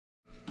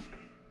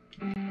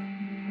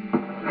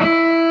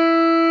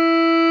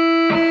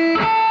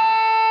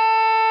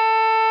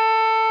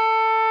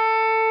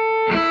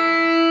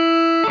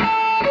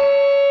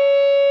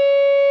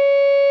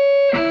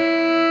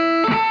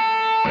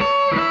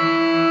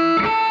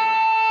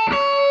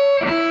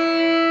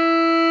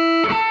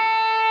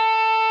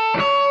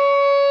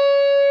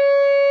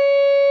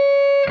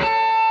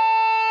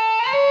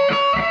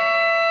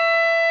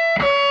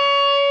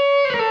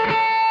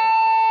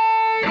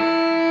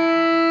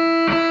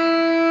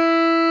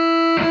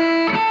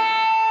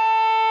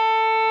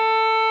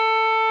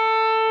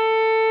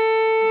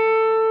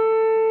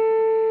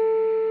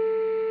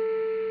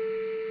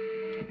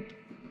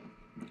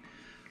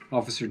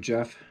Officer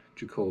Jeff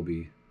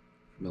Jacoby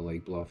from the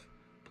Lake Bluff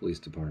Police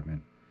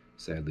Department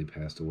sadly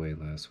passed away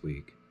last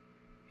week.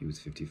 He was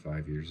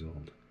 55 years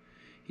old.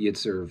 He had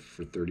served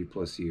for 30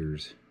 plus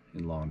years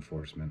in law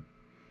enforcement,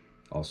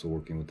 also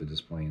working with the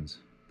Des Plaines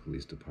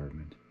Police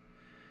Department.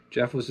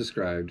 Jeff was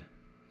described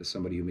as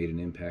somebody who made an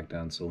impact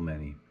on so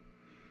many.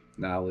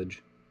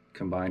 Knowledge,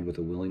 combined with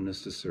a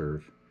willingness to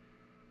serve,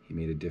 he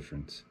made a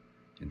difference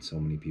in so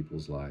many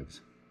people's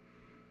lives.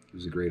 He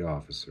was a great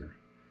officer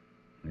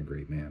and a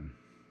great man.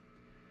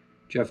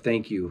 Jeff,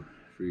 thank you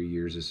for your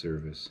years of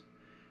service,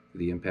 for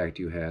the impact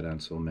you had on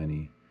so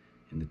many,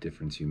 and the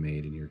difference you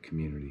made in your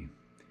community.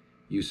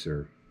 You,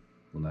 sir,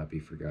 will not be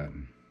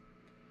forgotten.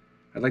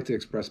 I'd like to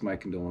express my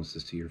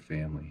condolences to your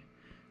family,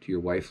 to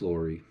your wife,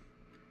 Lori,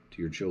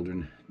 to your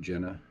children,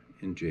 Jenna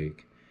and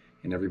Jake,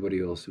 and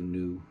everybody else who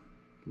knew,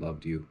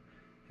 loved you,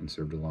 and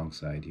served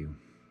alongside you.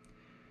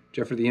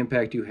 Jeff, for the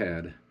impact you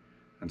had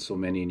on so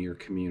many in your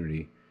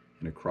community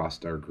and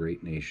across our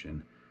great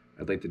nation,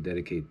 I'd like to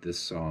dedicate this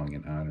song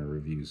in honor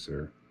of you,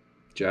 sir.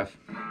 Jeff,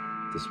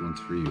 this one's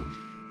for you.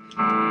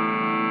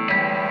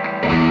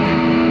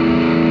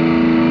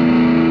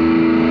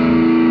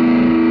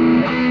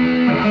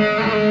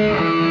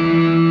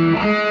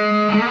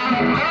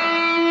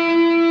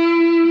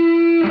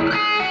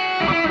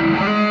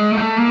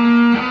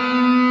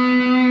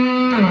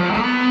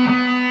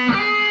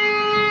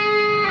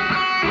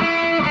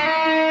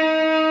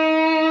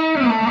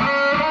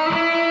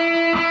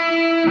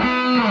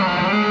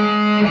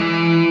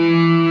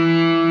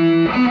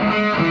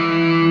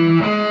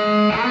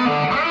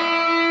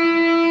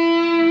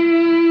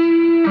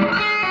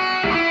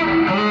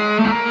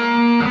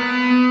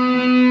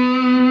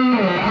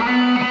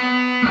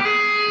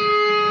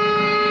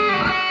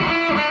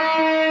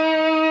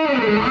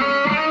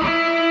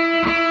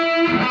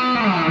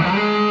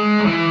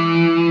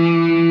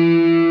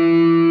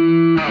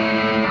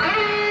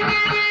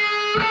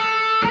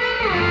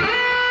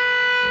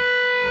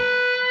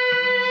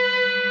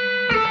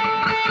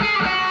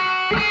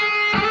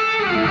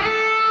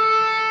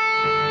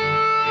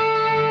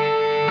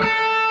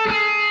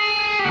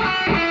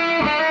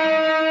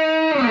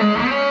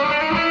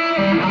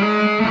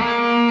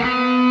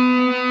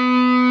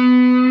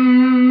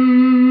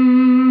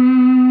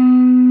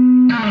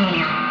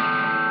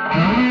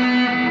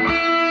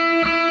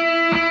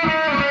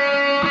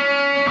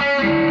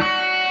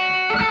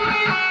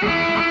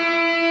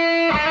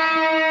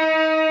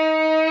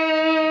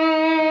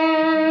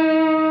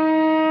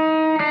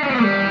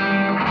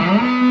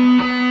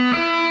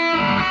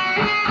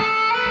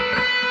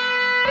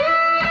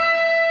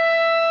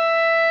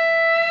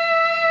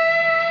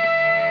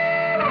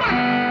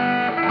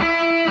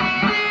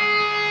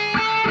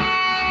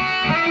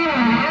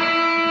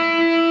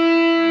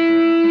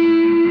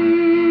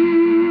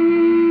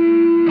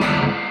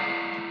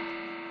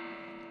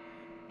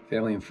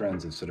 Family and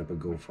friends have set up a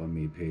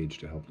GoFundMe page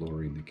to help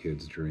Lori and the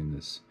kids during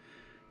this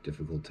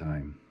difficult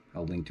time.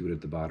 I'll link to it at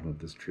the bottom of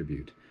this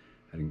tribute.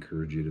 I'd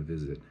encourage you to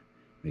visit,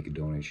 make a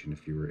donation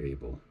if you are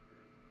able.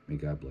 May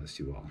God bless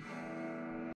you all.